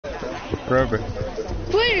Remember.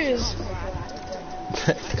 Please.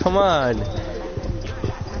 Come on.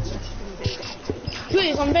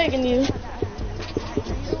 Please, I'm begging you.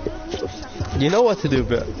 You know what to do,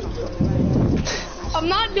 bro. I'm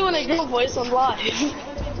not doing a girl voice on live.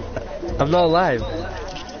 I'm not live.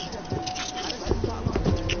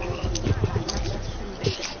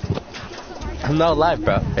 I'm not live,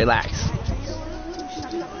 bro. Relax.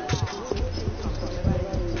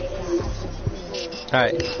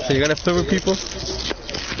 Alright, so you're gonna film with people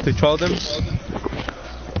to troll them?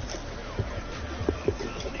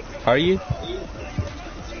 Are you?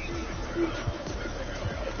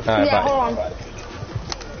 Alright, Yeah, bye. hold on.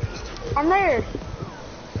 I'm there.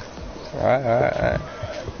 Alright.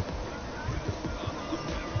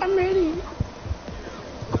 I'm ready.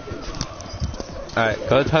 Alright,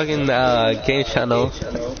 go talk in the game channel.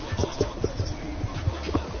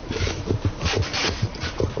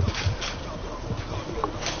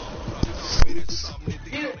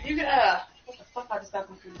 You can, what the fuck, I just got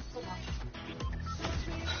confused. Hold on.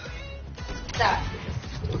 That.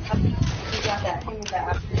 You got that. Hang with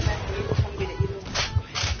that. I'm gonna get it.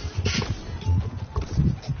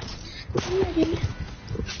 I'm ready.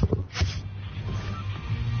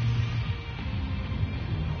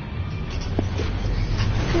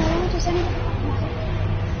 No, does anybody want mine?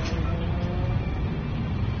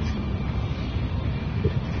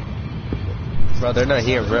 Bro, they're not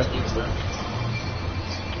here, bro.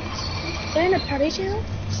 They're in a party channel?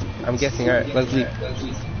 I'm guessing, alright, let's leave.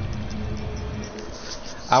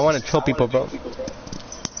 I wanna troll people, bro.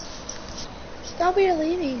 Stop, you're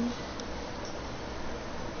leaving.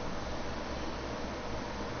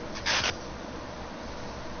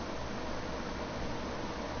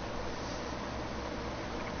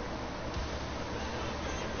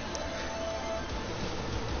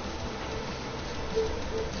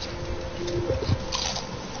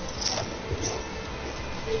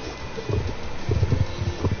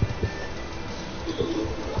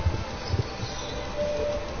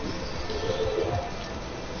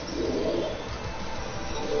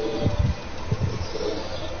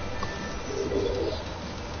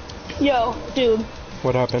 Yo, dude.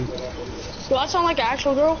 What happened? Do I sound like an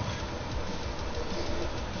actual girl?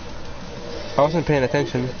 I wasn't paying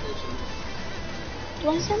attention. Do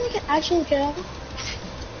I sound like an actual girl?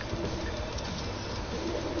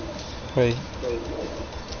 Wait.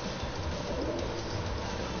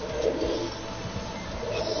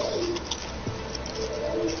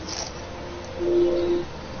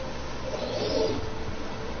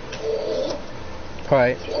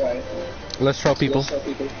 Alright. Let's troll people.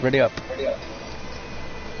 Ready up.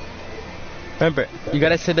 Remember, you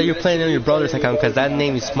gotta say that you're playing on your brother's account, cause that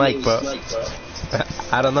name is Mike, bro.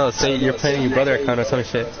 I don't know, say you're playing on your brother's account or some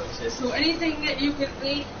shit. So anything that you can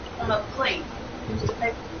eat on a plate, use the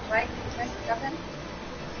paper, right?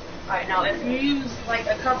 Alright, now if you use like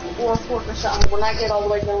a cup or a fork or something, when I get all the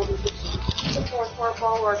way down, just a fork or a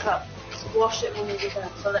bowl or a cup, wash it when you get done,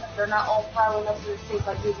 so that they're not all piling up to the sink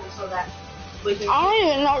like usual, so that we can I don't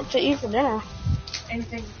even know what to eat for dinner.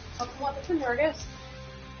 anything. Something like the dinner, I guess.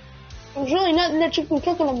 There's really nothing that you can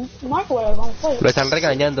cook in a microwave on a plate. Lo están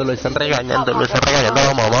regañando a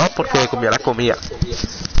mamá porque comió la comida.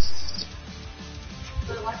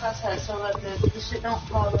 But like I said, so that the shit don't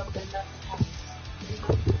pile up and nothing happens.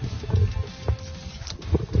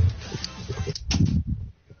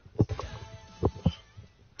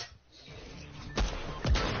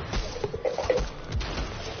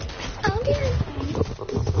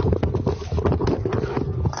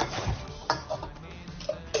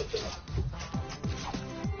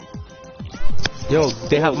 Yo,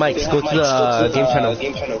 they have mics. Go to the game channel.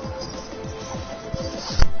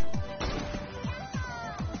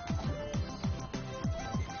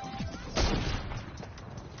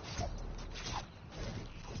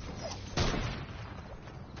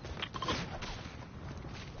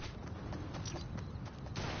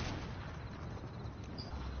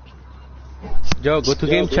 Yo, go to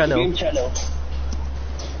game channel.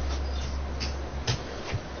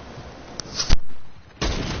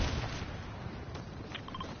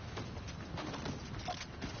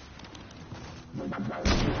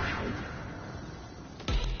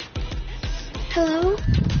 Hello?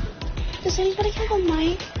 Does anybody have a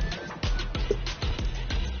mic?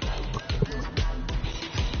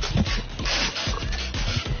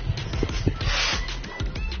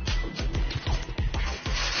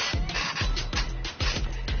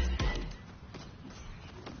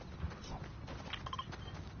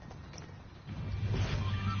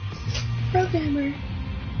 Programmer.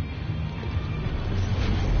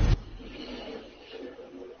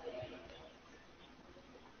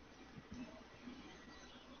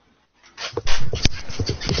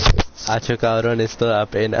 Hacho cabrón, es toda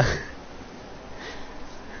pena.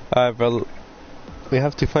 Alright, bro. We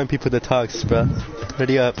have to find people to talk, bro.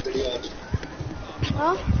 Ready up.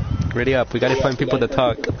 Huh? Ready up. We gotta find people to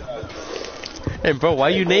talk. Hey, bro, why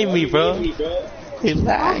you name me, bro?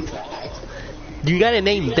 Relax. You gotta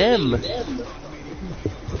name them.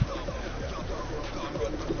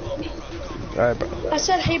 Alright, bro. I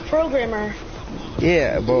said, hey, programmer.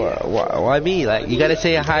 Yeah, but why me? Like, you gotta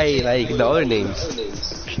say hi, like, the other names.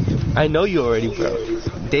 I know you already, bro.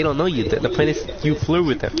 They don't know you. The point is, you flirt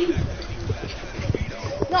with them.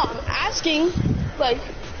 No, I'm asking, like,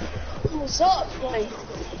 what's up? Like,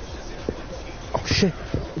 Oh, shit.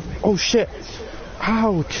 Oh, shit.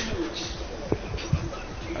 Ouch.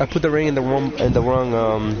 I put the ring in the wrong,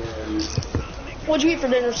 what'd you eat for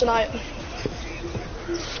dinner tonight?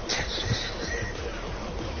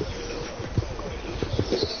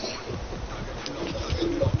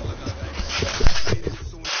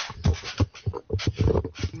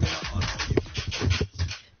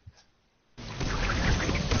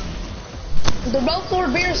 They're both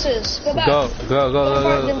Lord Beerses. Go back. Go.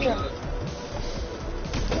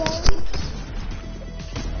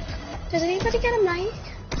 Does anybody get a mic?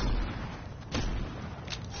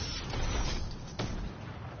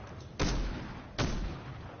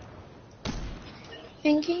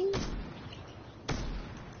 Thinking?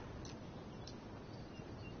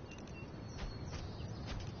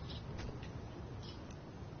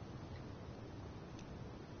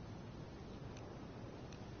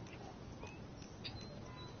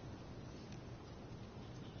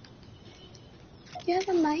 You have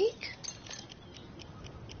a mic?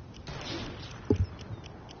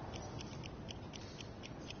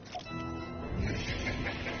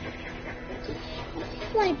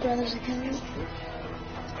 My brother's account.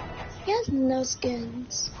 He has no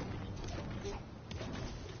skins.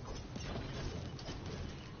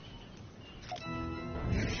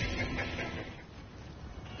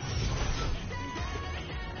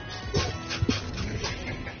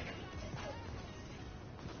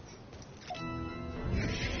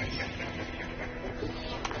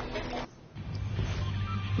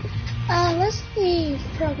 Let's leave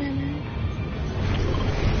programmer.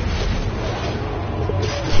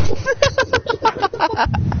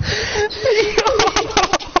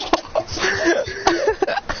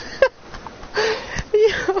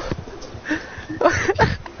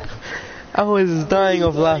 I was dying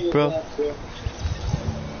of laugh, bro.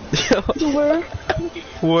 Where?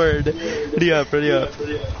 Word. Ready up.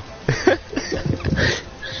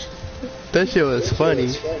 That shit was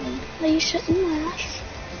funny. Well, you shouldn't laugh.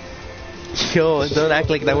 Yo, don't act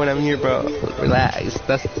like that when I'm here, bro. Relax.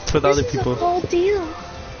 That's for the other people. This is the whole deal.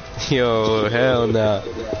 Yo, hell nah.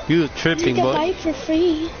 You tripping, You boy. can buy it for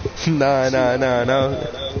free. Nah.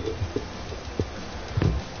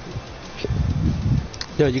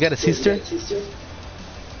 Yo, you got a sister?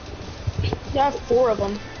 Yeah, I have 4 of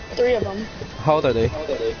them. 3 of them. How old are they?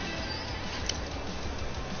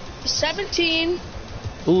 17,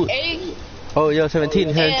 Ooh. 8, Oh, yo,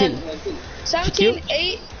 17. 17,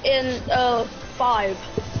 8, and 5.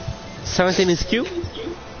 17 is cute?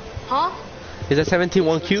 Huh? Is that 17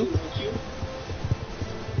 one cute?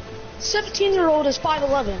 17-year-old is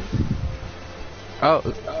 5'11". Oh,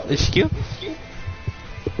 is she cute?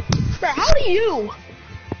 Bro, how do you?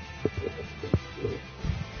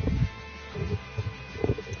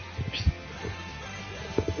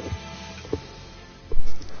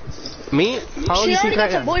 Me? How old do She you already think I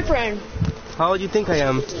got a am? boyfriend. How old do you think I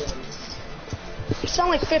am? You sound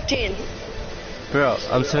like 15. Bro,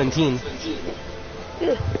 I'm 17.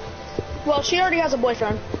 Yeah. Well, she already has a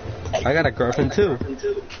boyfriend. I got a girlfriend too.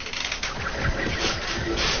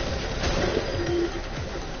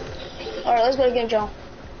 Alright, let's go to Game Joe.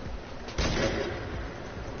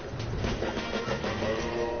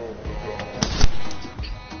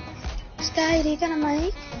 Sky, do you got a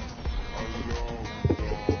mic?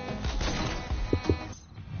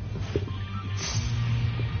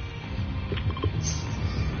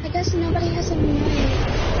 I guess nobody has a mic.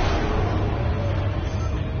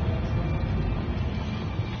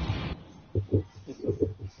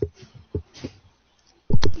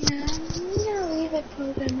 Yeah, I'm gonna leave it,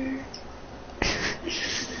 programmer.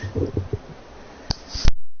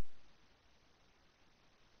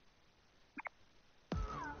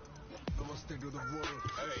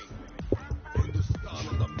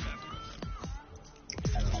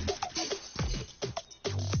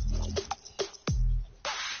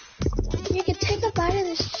 You could take a bite of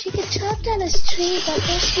this. You could chop down this tree, but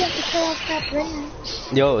first you have to pull off that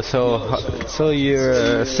branch. Yo, so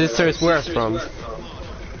your sister is where from?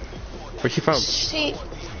 Where's she from? She,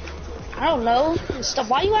 I don't know. Stop.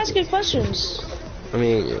 Why are you asking questions? I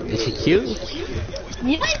mean, is she cute?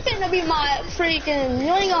 You ain't finna be my freaking.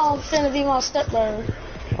 You ain't gonna finna be my stepbrother.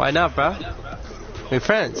 Why not, bro? We're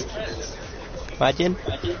friends. Imagine.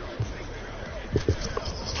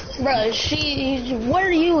 Bro, where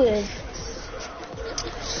are you with?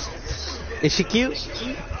 Is she cute?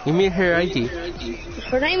 Give me her ID.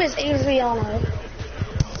 Her name is Adriana.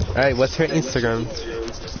 Alright, what's her Instagram?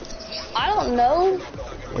 I don't know.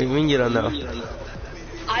 What do you mean you don't know?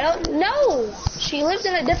 I don't know. She lives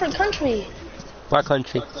in a different country. What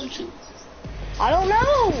country? I don't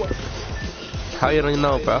know. How you don't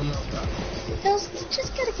know, bro?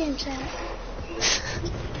 Just get a game chat.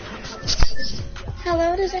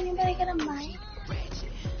 Hello, does anybody get a mic?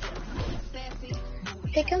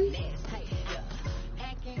 Pick 'em.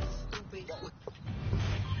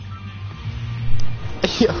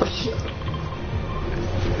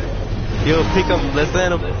 Yo, pick 'em. Let's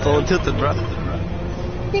land 'em. Phone tilted, bro.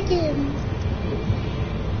 Pick him.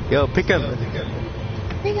 Yo, pick 'em.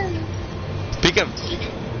 Pick him. Pick 'em.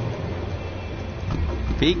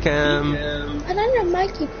 Pick 'em. Put on your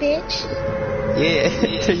mic, you bitch.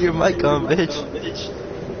 Yeah, turn your mic on, bitch.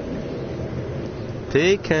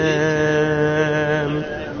 Pick 'em.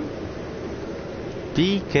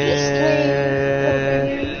 Pick 'em.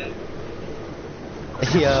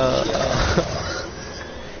 Yo.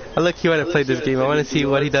 I look, he wanna play this game. I wanna see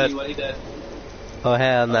what he does. Oh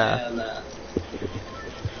hell nah.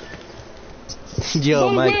 Yo,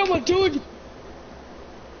 Mike.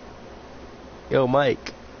 Yo,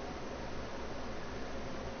 Mike.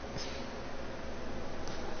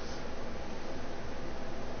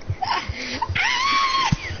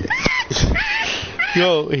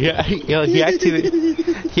 Yo, he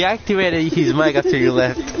activated his mic after you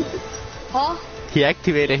left. Huh? He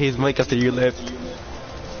activated his mic after you left.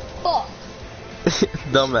 Fuck.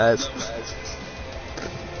 Dumbass.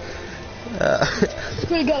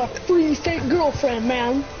 We got a free fake girlfriend,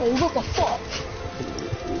 man. Like, what the fuck?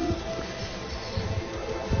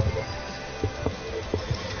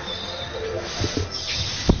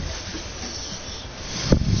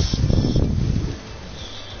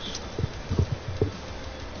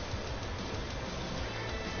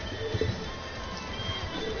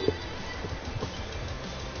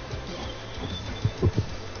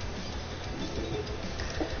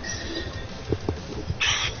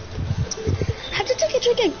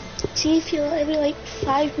 Drink a tea fuel every like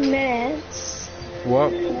 5 minutes.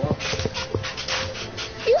 What? You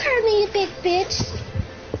heard me, you big bitch.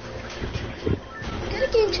 Got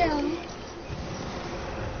a game channel.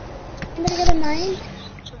 Anybody got a mind?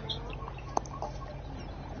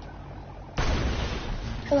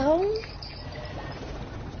 Hello?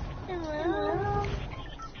 Hello?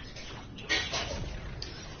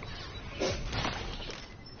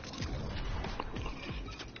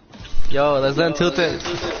 Yo, let's not tilt it.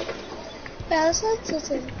 Yeah, let's not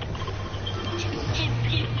tilt it.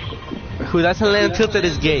 Who doesn't land tilted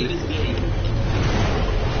is gay.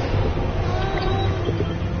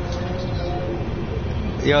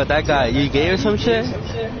 Yo, that guy, you gay or some shit?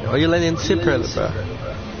 Or you letting zipper, bro?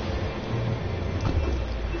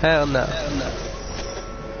 Hell no.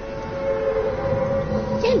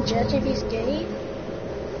 You can't judge if he's gay.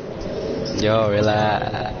 Yo,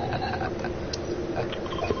 relax.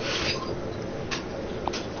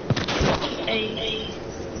 Hey.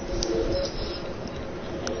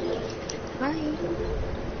 Hi.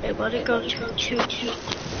 Hey, why to go to choo-choo?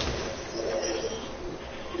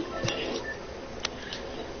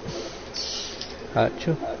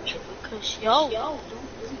 Achoo. Cause yo.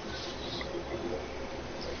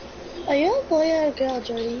 Are you a boy or a girl,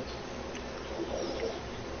 Jody?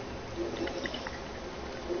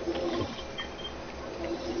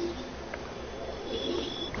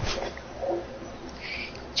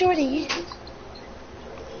 Jordy.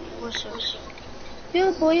 What's up? You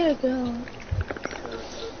a boy or a girl?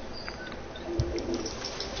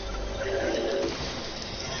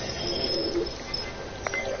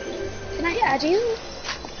 Can I add you?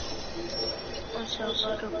 That sounds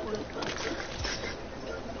like a boy,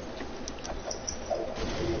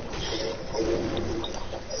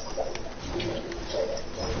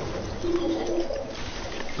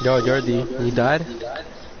 Yo, Jordy, you died?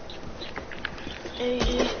 Hey.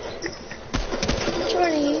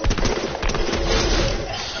 Jordy.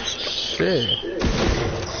 Shit.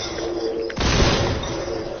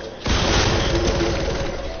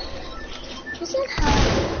 You said hi.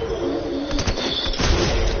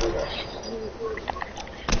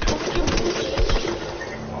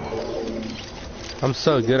 I'm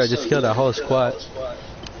so good, I just killed that whole squad.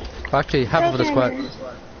 Actually, half of the squad.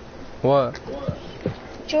 What?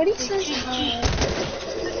 Jordy says hi.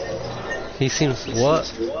 He seems what?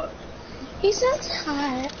 He says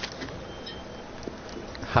hi.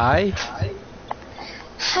 Hi?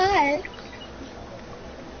 Hi.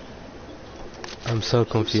 I'm so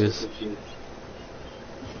confused.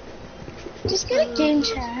 Just get a game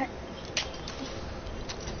chat.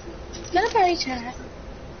 Get a party chat.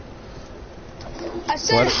 I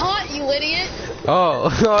said What? hot, you idiot. Oh,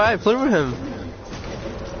 alright, play with him.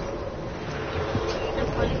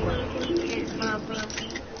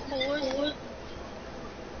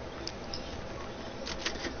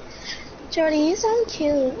 Jordy, you sound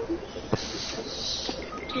cute.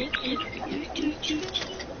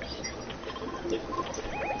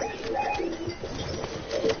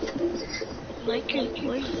 Like your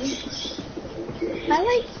voice. I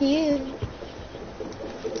like you.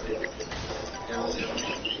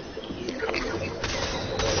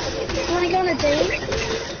 You wanna go on a date?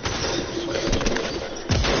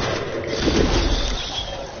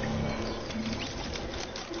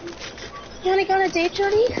 You wanna go on a date,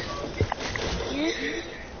 Jordy? Yeah.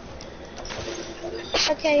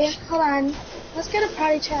 Okay, hold on. Let's get a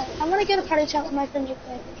party chat. I'm gonna get a party chat with my friend real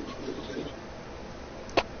quick.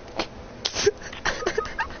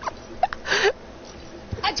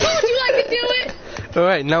 I told you I could do it!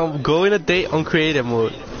 Alright, now go in a date on creative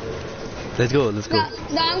mode. Let's go, let's go.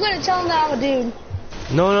 No, I'm gonna tell him that I'm a dude.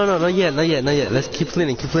 No, not yet. Let's keep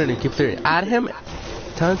flirting. Add him.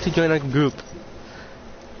 Tell him to join our group.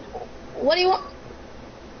 What do you want?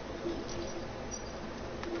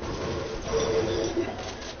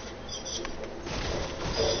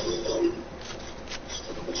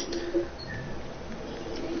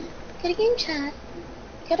 Get a game chat.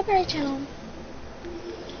 Get a party channel.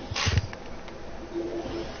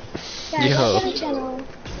 Yeah, Yo. get a channel.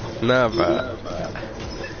 Nah, bro.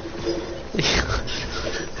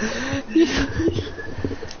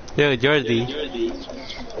 Yo, Jordy.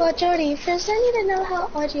 Well, Jordy, first I need to know how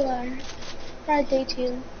old you are before I date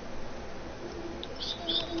you.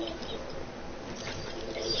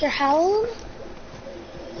 You're how old?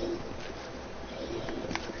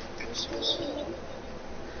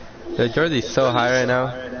 Yo, Jordy's so high right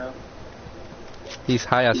now. He's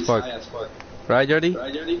high as fuck. Right, Jordy?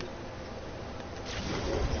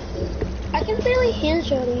 I can barely hear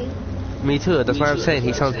Jordy. Me too, that's what I'm saying.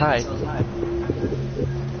 He sounds high.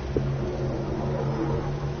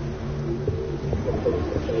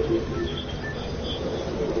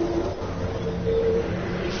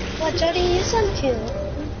 Well, Jordy, you sound cute.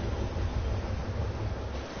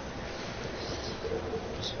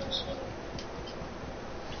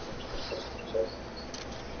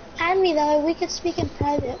 Add me though, we could speak in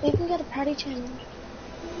private. We can get a party channel.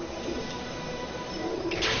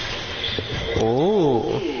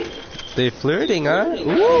 Oh, they flirting, huh?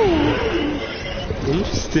 Ooh,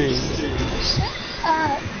 interesting. Shut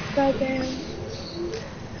up, program.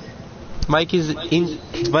 Mike is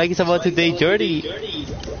about to date Jordy.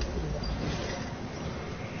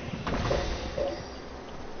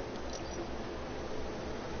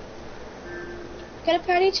 Get a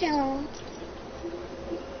party channel.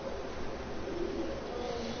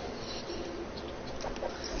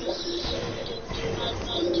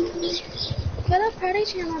 Get a party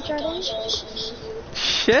channel, Jordan.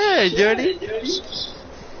 Sure, Jordy.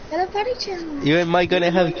 Get a party channel. You and Mike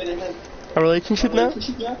gonna have a relationship now?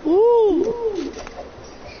 Ooh.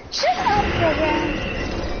 Shut up, program.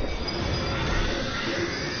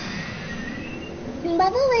 And by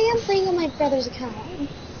the way, I'm playing on my brother's account.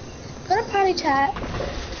 Go to party chat.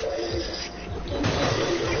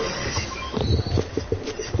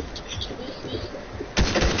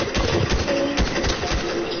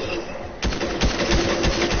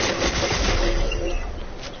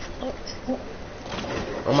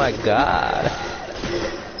 Oh my god.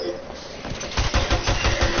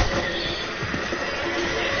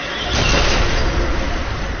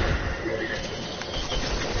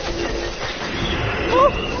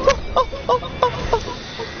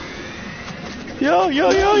 Yo.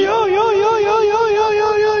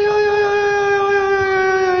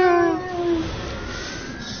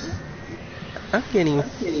 I'm getting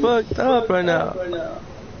fucked up right now.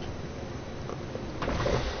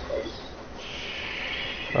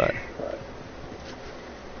 Alright.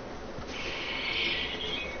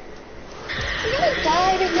 I'm gonna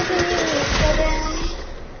die because of you, program.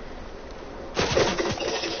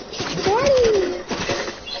 Jordy!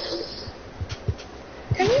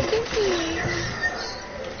 Come here, get me.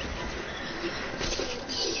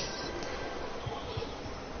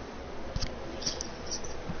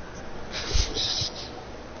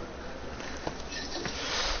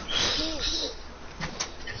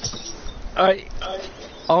 Alright.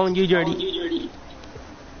 on you, Jordy.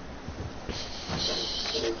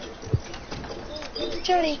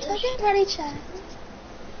 Jordy, look at Ready Chat.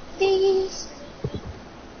 Please.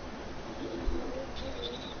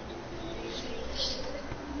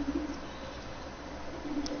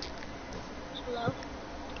 Hello?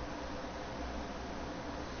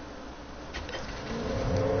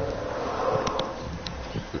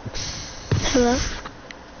 Hello?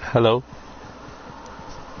 Hello?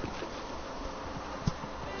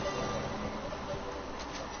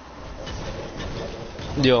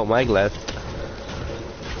 Yo, Mike left.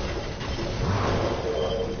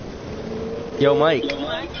 Yo, Mike.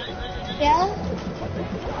 Yeah?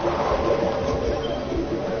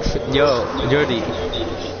 Yo, Jordy.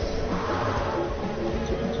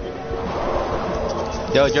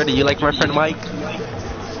 Yo, Jordy, you like my friend Mike?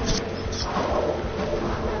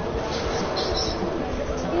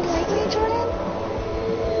 You like me, Jordan?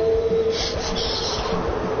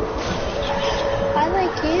 I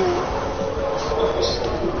like you.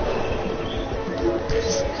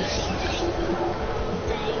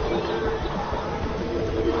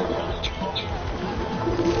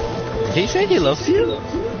 He said he loves you?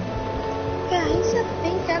 Yeah, he said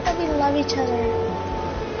thank God that we love each other.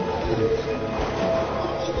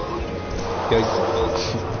 Yo,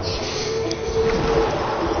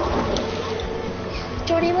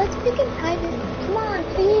 Jordy, let's make it private. Come on,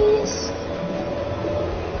 please.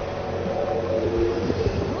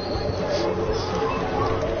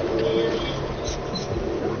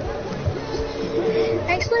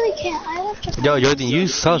 Actually, we can't. I left your yo, Jordan, you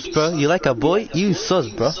sus, bro. You like a boy? You sus,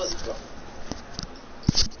 bro.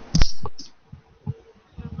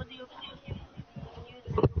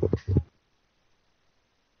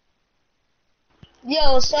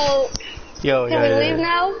 Yo, so Yo, can we leave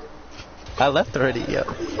now? I left already, yo.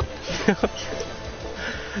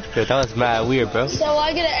 Yo, that was mad weird, bro. So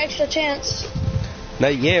I get an extra chance.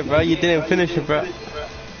 Not yet, bro. You didn't finish it, bro.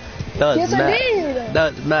 That was Yes, I mad. did.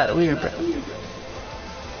 That was mad weird, bro.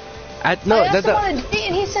 I asked him on a date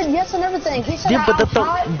and he said yes and everything. He said Yeah, but I'm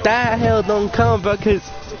hot. that hell don't count, bro. Cause,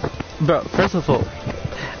 bro, first of all,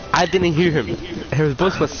 I didn't hear him. His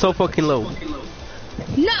voice was so fucking low.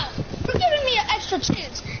 No, you're giving me an extra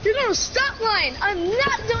chance. You're gonna stop lying. I'm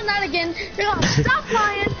not doing that again. You're gonna stop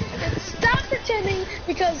lying and stop pretending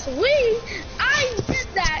because I did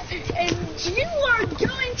that and you are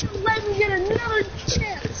going to let me get another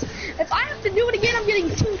chance. If I have to do it again, I'm getting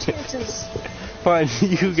 2 chances. Fine,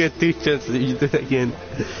 you get 2 chances if you do it again.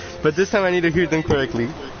 But this time I need to hear them correctly.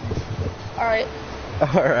 Alright.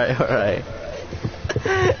 Alright.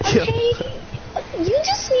 Okay, you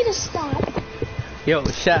just need to stop. Yo,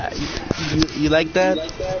 Shot, you like that?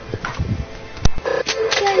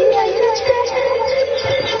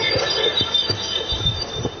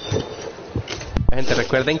 Gente,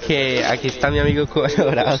 recuerden que aquí está mi amigo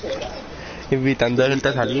colorado invitando a gente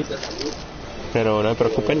a salir. Pero no se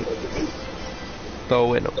preocupen. Todo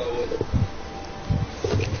bueno.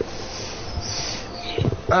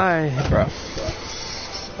 Alright,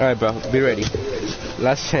 bro. Be ready.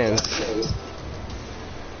 Last chance.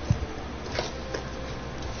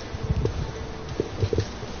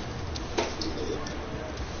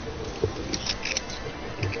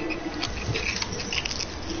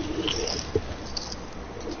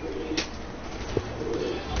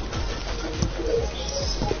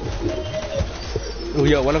 Oh,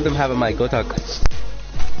 yo, one of them have a mic. Go talk.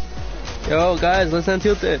 Yo, guys, let's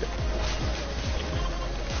untilted.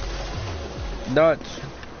 Dodge.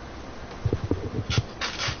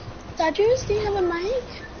 Dodgers, do you have a mic?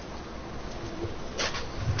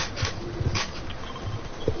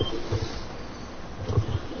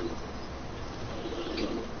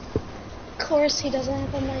 Of course he doesn't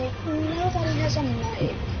have a mic. Nobody has a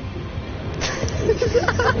mic.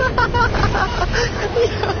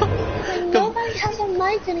 Nobody has a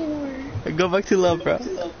mic anymore. Go back to love, bro.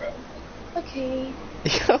 Okay.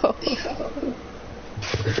 Yo.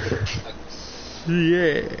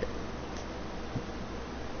 Yeah.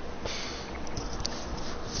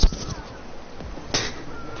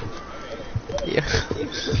 Yeah.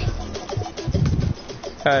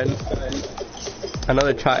 Alright.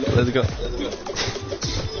 Another try. Let's go.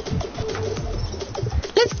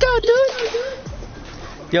 Let's go, dude.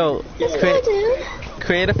 Yo,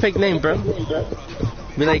 create a fake name, bro.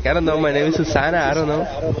 Be like, I don't know, my name is Susana, I don't know.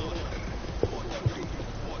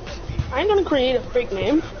 I'm gonna create a fake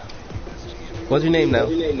name. What's your name now?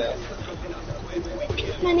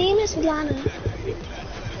 My name is Lana.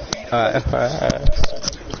 Alright.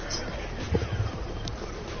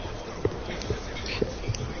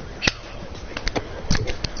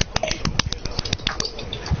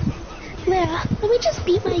 Yeah, let me just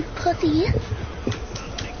beat my pussy?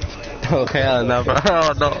 Oh hell no, bro.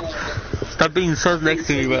 Oh no. Stop being so next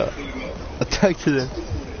to me, bro. I'll talk to them.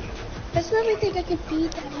 That's not everything I could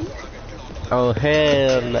beat them. Oh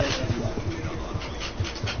hell no.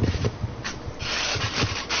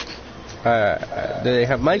 Do they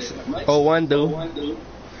have mics? Oh, one do.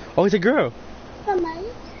 Oh, it's a girl. The mic?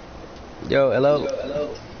 Yo, hello.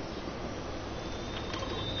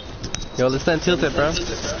 Yo, let's stand tilted, bro.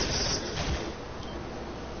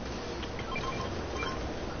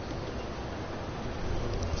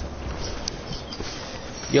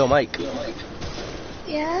 Yo, Mike.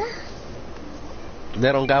 Yeah?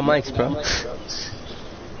 They don't got mics, bro.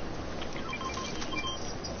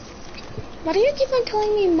 Why do you keep on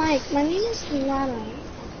calling me Mike? My name is Lana.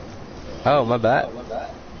 Oh, my bad.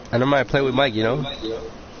 I don't mind play with Mike, you know.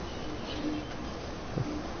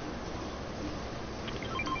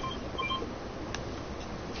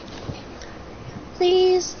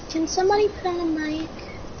 Please, can somebody put on a mic?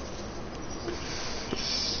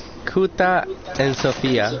 Kuta and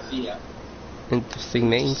Sophia. Interesting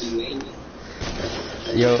names.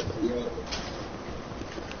 Yo.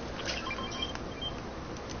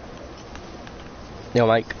 Yo,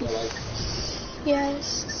 Mike.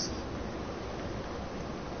 Yes.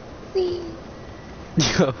 Please.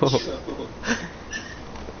 Yo.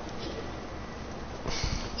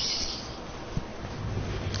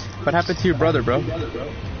 What happened to your brother, bro?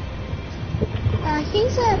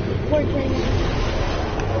 He's at work right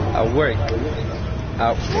now. At work.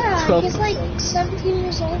 At Yeah, 12, he's like 17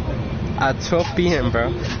 years old. at 12 p.m.,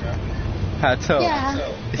 bro. At 12. Yeah,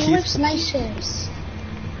 he works night shifts.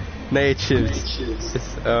 Night shifts.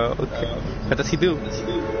 Okay. What does he do?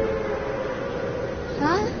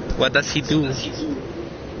 Huh? What does he do?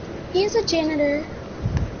 He's a janitor.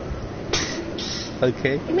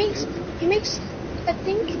 Okay. He makes, I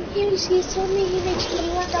think he told me he makes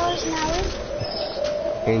 $21 an hour.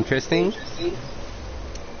 Interesting.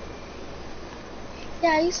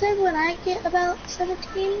 Yeah, he said when I get about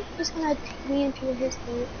 17, he's gonna take me into his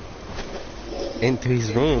room. Into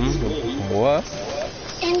his room? What?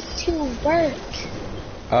 Into work.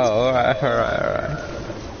 Oh, alright.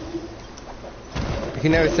 He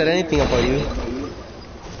never said anything about you.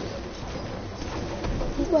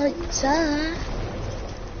 Well, duh.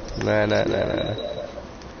 Nah.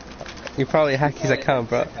 You probably hacked his account,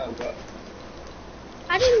 bro.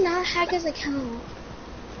 I did not hack his account.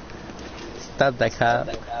 Stop that cap.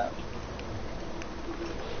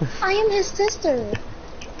 I am his sister.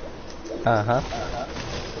 Uh-huh.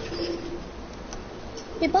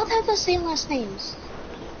 We both have the same last names.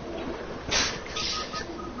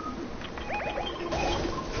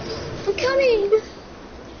 I'm coming.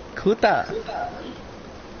 Kuta.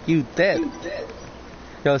 You dead.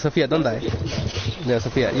 Yo, Sophia, don't die. Yo,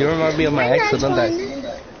 Sophia, you remind me of my ex, so don't die.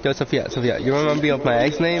 Yo, Sophia, you remind me of my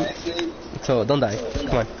ex name, so don't die.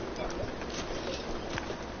 Come on.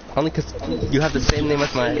 Only because you have the same name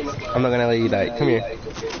as my ex. I'm not gonna let you die. Come here.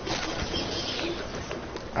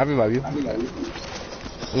 I'll revive you.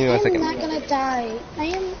 Give me 1 second. I'm not gonna die. I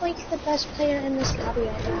am like the best player in this lobby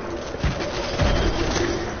right now.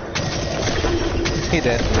 He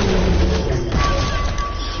dead.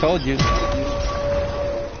 Told you.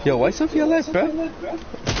 Yo, why Sophia left, bro? Why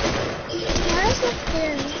is that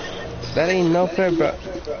fair? That ain't no fair, bro.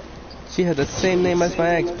 She had the same name as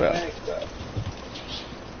my ex, bro.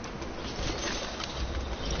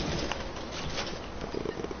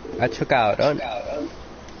 I took out on.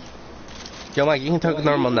 Yo, Mike, you can talk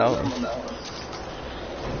normal now.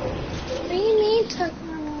 What do you mean, talk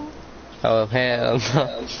normal? Oh, hell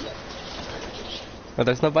no. Oh,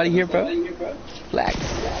 there's nobody here, bro? Relax.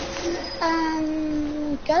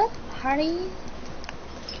 Got a party?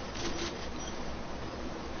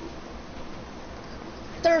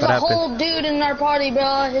 There's What a happened? whole dude in our party,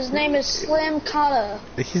 bro. His name is Slim Kata.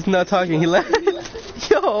 He's not talking, he left.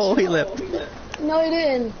 Yo, he left. No, he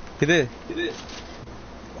didn't. He did.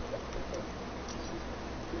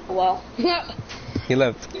 Well. He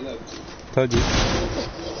left. Told you.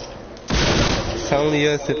 It's only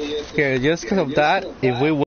us here. Just because of that, if we